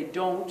lives, but they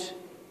don't.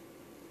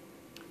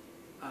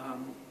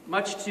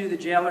 Much to the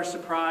jailer's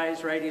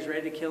surprise, right? He's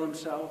ready to kill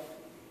himself.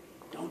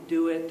 Don't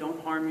do it. Don't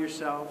harm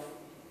yourself.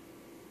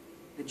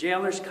 The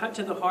jailer's cut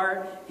to the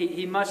heart.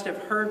 He must have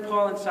heard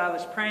Paul and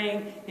Silas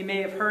praying. He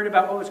may have heard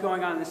about what was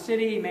going on in the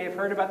city. He may have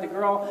heard about the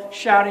girl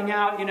shouting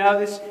out,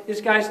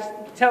 this guy's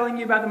telling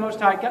you about the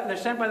Most High God. They're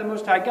sent by the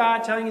Most High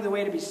God, telling you the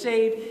way to be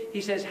saved. He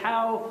says,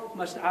 how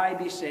must I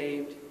be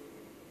saved?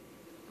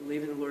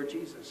 Believe in the Lord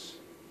Jesus.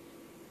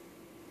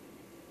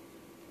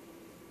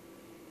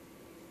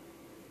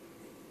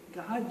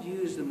 God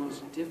used the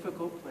most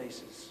difficult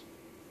places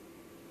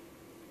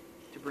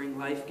to bring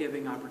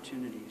life-giving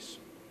opportunities.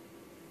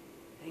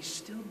 And He's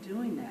still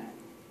doing that.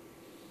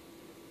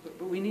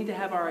 But we need to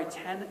have our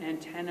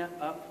antenna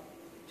up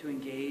to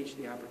engage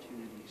the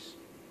opportunities.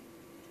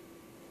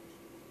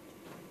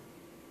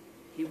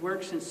 He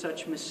works in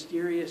such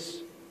mysterious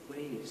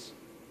ways.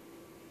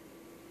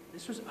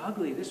 This was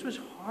ugly. This was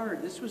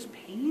hard. This was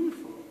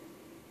painful.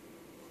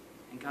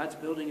 And God's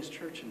building His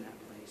church in that place.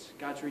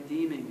 God's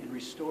redeeming and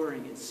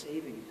restoring and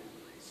saving in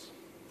that place.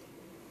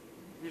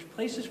 And there's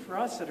places for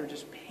us that are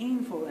just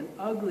painful and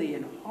ugly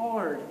and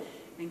hard.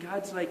 And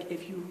God's like,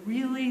 if you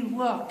really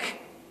look,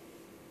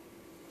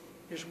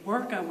 there's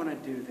work I want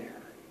to do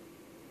there.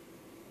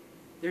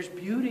 There's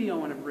beauty I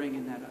want to bring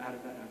out of that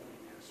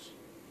ugliness.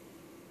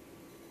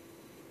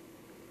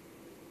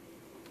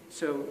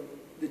 So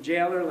the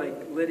jailer,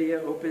 like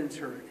Lydia, opens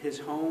his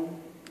home.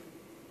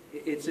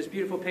 It's this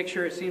beautiful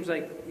picture. It seems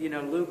like,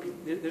 Luke,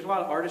 there's a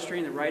lot of artistry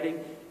in the writing.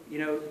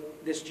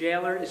 This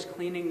jailer is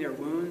cleaning their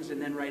wounds,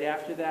 and then right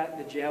after that,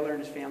 the jailer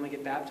and his family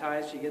get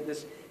baptized. You get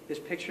this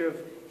picture of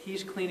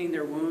he's cleaning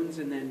their wounds,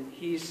 and then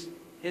his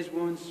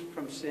wounds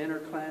from sin are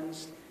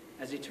cleansed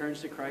as he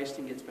turns to Christ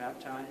and gets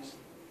baptized.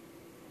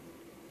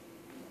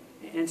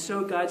 And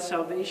so God's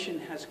salvation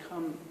has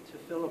come to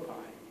Philippi.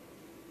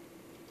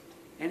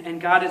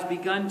 And God has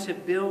begun to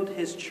build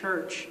His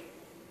church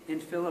in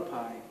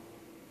Philippi.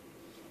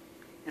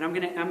 And I'm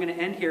going to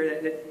end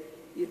here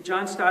that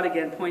John Stott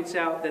again points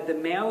out that the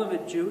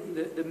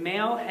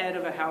male head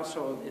of a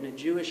household in a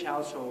Jewish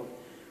household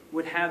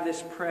would have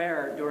this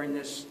prayer during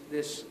this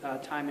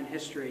time in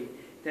history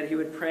that he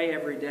would pray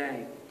every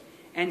day.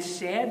 And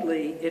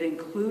sadly, it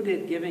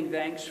included giving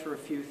thanks for a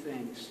few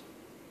things.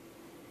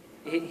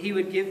 He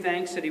would give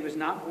thanks that he was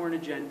not born a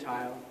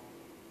Gentile.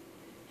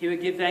 He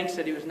would give thanks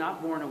that he was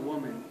not born a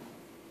woman.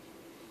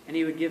 And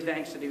he would give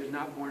thanks that he was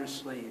not born a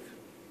slave.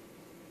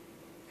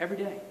 Every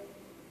day.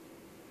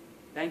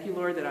 Thank you,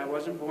 Lord, that I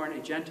wasn't born a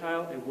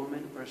Gentile, a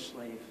woman, or a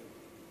slave.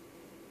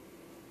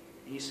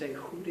 And you say,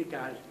 who did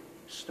God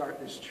start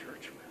this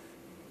church with?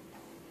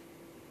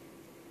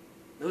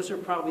 Those are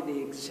probably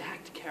the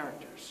exact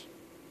characters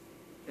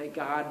that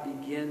God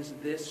begins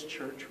this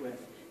church with.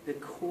 The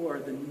core,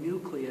 the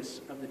nucleus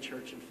of the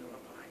church in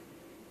Philippi.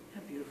 Isn't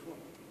that beautiful?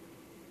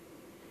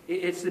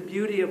 It's the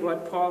beauty of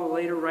what Paul will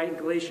later write in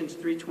Galatians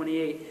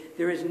 3:28.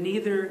 There is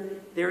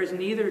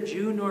neither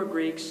Jew nor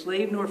Greek,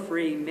 slave nor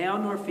free, male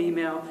nor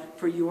female,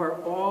 for you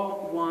are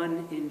all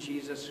one in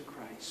Jesus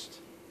Christ.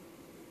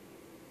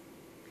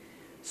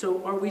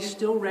 So are we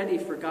still ready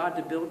for God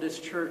to build this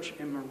church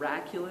in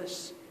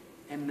miraculous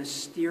and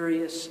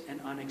mysterious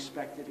and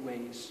unexpected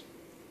ways?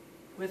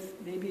 With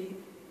maybe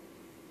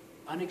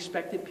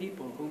unexpected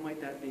people. Who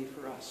might that be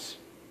for us?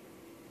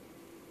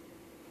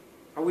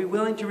 Are we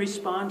willing to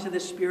respond to the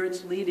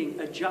Spirit's leading,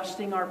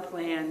 adjusting our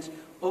plans,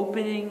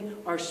 opening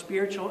our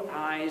spiritual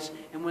eyes,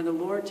 and when the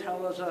Lord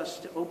tells us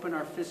to open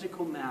our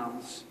physical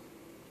mouths,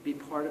 to be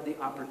part of the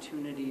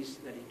opportunities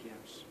that He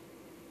gives?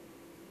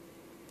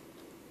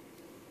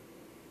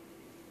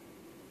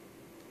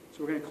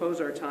 So we're going to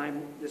close our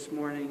time this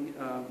morning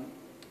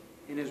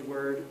in His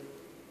Word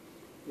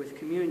with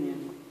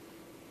communion.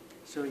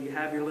 So you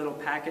have your little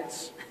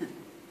packets.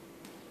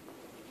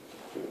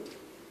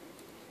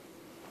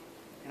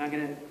 And I'm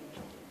going to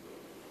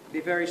be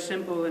very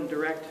simple and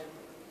direct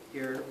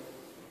here.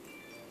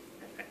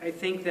 I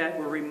think that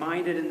we're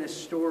reminded in this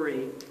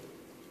story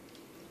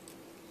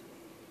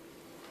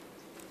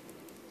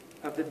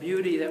of the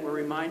beauty that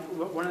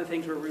one of the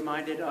things we're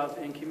reminded of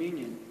in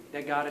communion,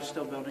 that God is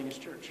still building His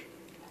church.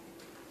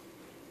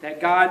 That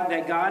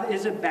God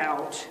is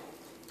about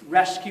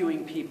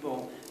rescuing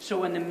people. So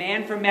when the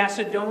man from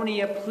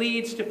Macedonia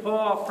pleads to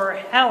Paul for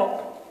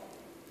help,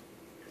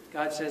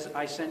 God says,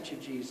 I sent you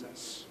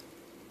Jesus.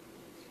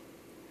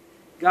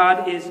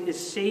 God is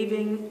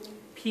saving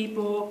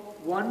people,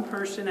 one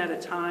person at a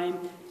time,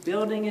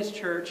 building His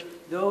church,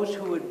 those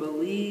who would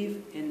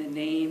believe in the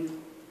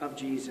name of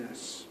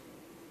Jesus.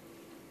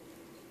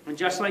 And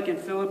just like in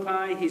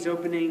Philippi, He's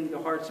opening the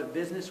hearts of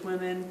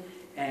businesswomen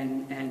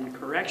and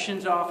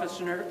corrections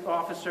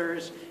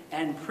officers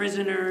and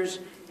prisoners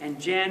and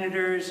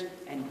janitors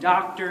and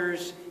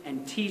doctors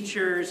and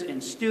teachers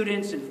and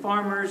students and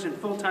farmers and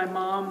full-time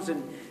moms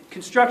and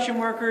construction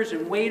workers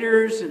and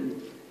waiters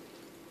and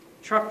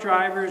truck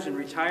drivers and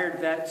retired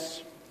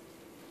vets.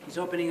 He's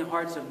opening the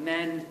hearts of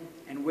men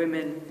and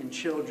women and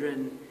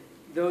children,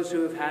 those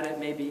who have had it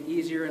maybe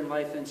easier in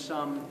life than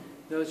some,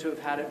 those who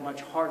have had it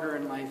much harder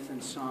in life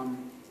than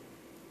some.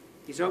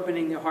 He's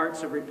opening the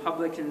hearts of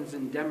Republicans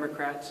and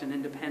Democrats and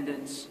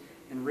independents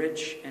and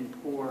rich and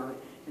poor,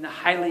 and the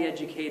highly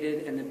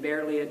educated and the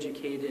barely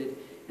educated,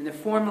 and the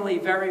formerly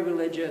very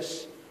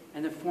religious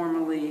and the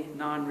formerly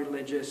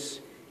non-religious,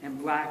 and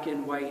black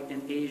and white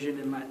and Asian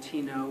and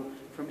Latino,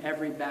 from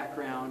every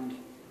background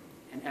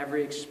and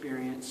every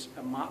experience,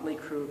 a motley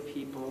crew of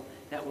people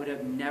that would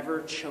have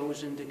never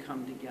chosen to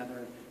come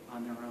together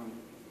on their own,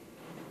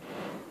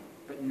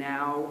 but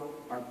now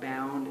are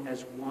bound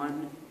as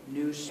one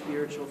new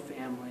spiritual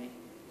family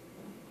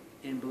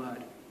in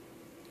blood,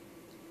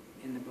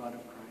 in the blood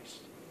of Christ.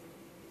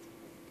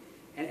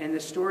 And the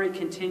story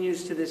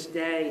continues to this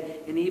day,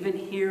 and even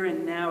here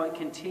and now it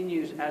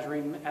continues as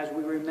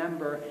we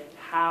remember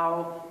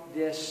how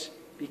this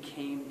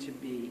became to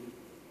be.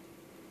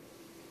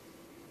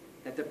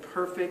 That the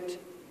perfect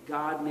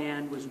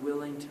God-man was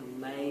willing to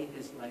lay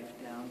His life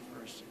down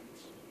for our sins.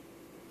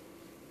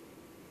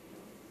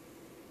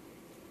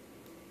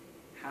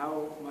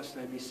 How must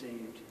I be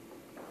saved?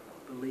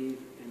 Believe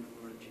in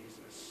the Lord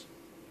Jesus.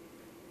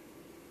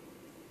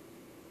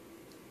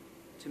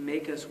 To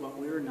make us what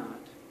we're not,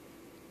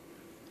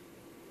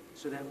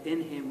 so that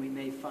in Him we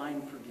may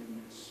find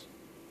forgiveness,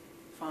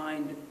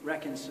 find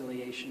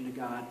reconciliation to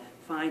God,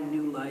 find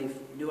new life,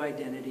 new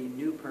identity,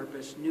 new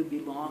purpose, new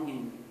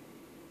belonging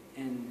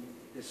in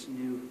this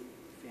new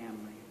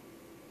family.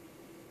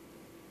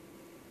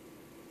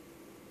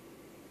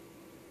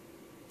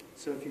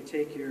 So if you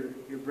take your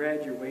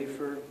bread, your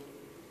wafer,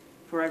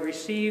 for I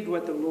received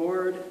what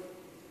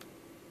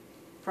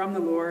from the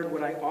Lord,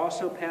 what I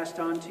also passed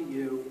on to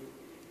you.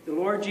 The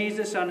Lord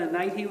Jesus, on the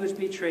night He was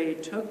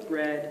betrayed, took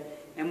bread,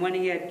 and when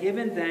He had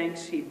given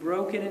thanks, He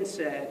broke it and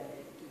said,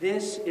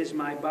 "This is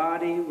my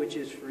body, which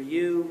is for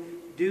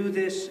you. Do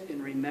this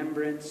in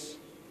remembrance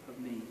of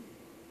me."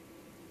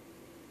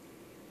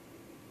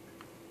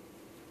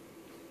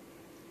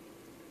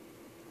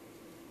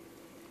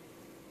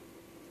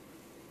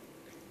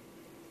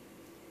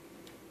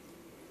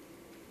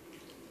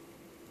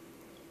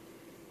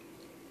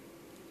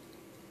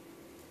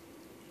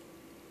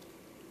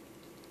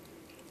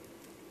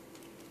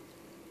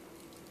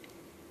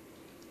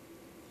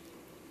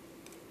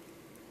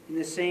 In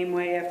the same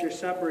way, after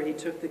supper, He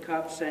took the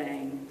cup,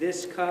 saying,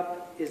 "This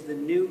cup is the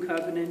new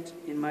covenant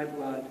in my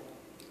blood.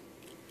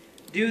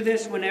 Do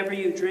this whenever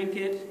you drink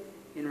it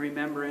in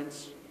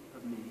remembrance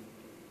of me."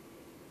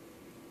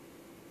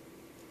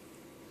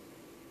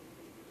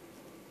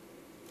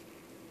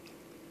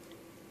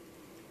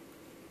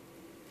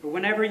 For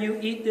whenever you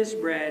eat this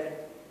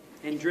bread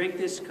and drink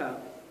this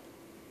cup,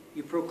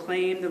 you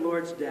proclaim the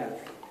Lord's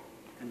death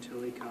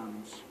until He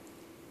comes.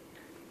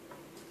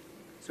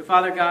 So,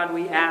 Father God,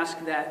 we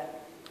ask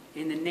that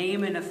in the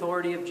name and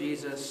authority of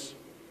Jesus,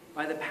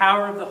 by the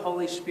power of the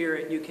Holy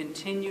Spirit, you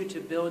continue to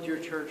build your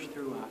church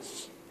through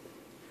us.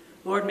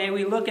 Lord, may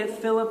we look at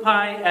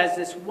Philippi as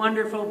this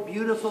wonderful,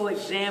 beautiful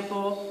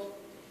example,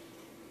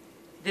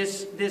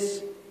 this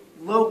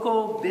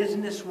local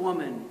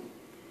businesswoman,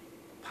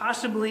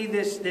 possibly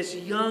this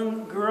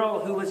young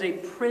girl who was a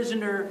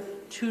prisoner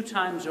 2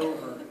 times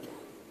over.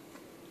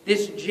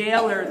 This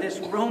jailer, this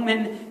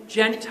Roman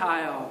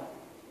Gentile,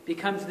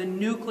 becomes the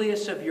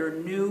nucleus of your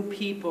new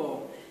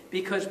people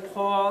because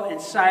Paul and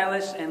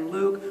Silas and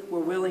Luke were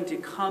willing to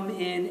come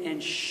in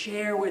and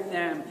share with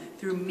them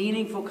through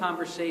meaningful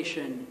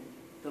conversation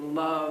the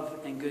love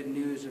and good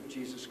news of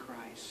Jesus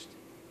Christ.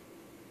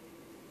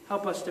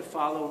 Help us to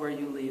follow where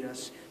you lead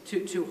us,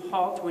 to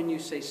halt when you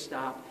say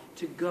stop,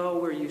 to go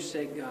where you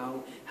say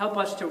go. Help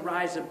us to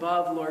rise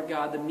above, Lord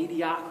God, the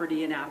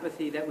mediocrity and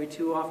apathy that we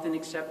too often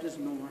accept as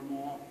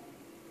normal,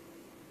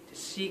 to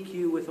seek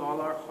you with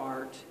all our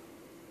heart,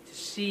 to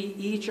see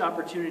each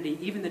opportunity,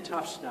 even the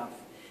tough stuff,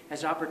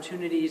 as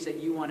opportunities that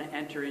you want to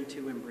enter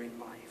into and bring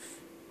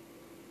life.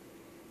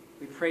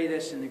 We pray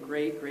this in the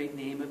great, great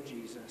name of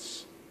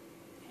Jesus.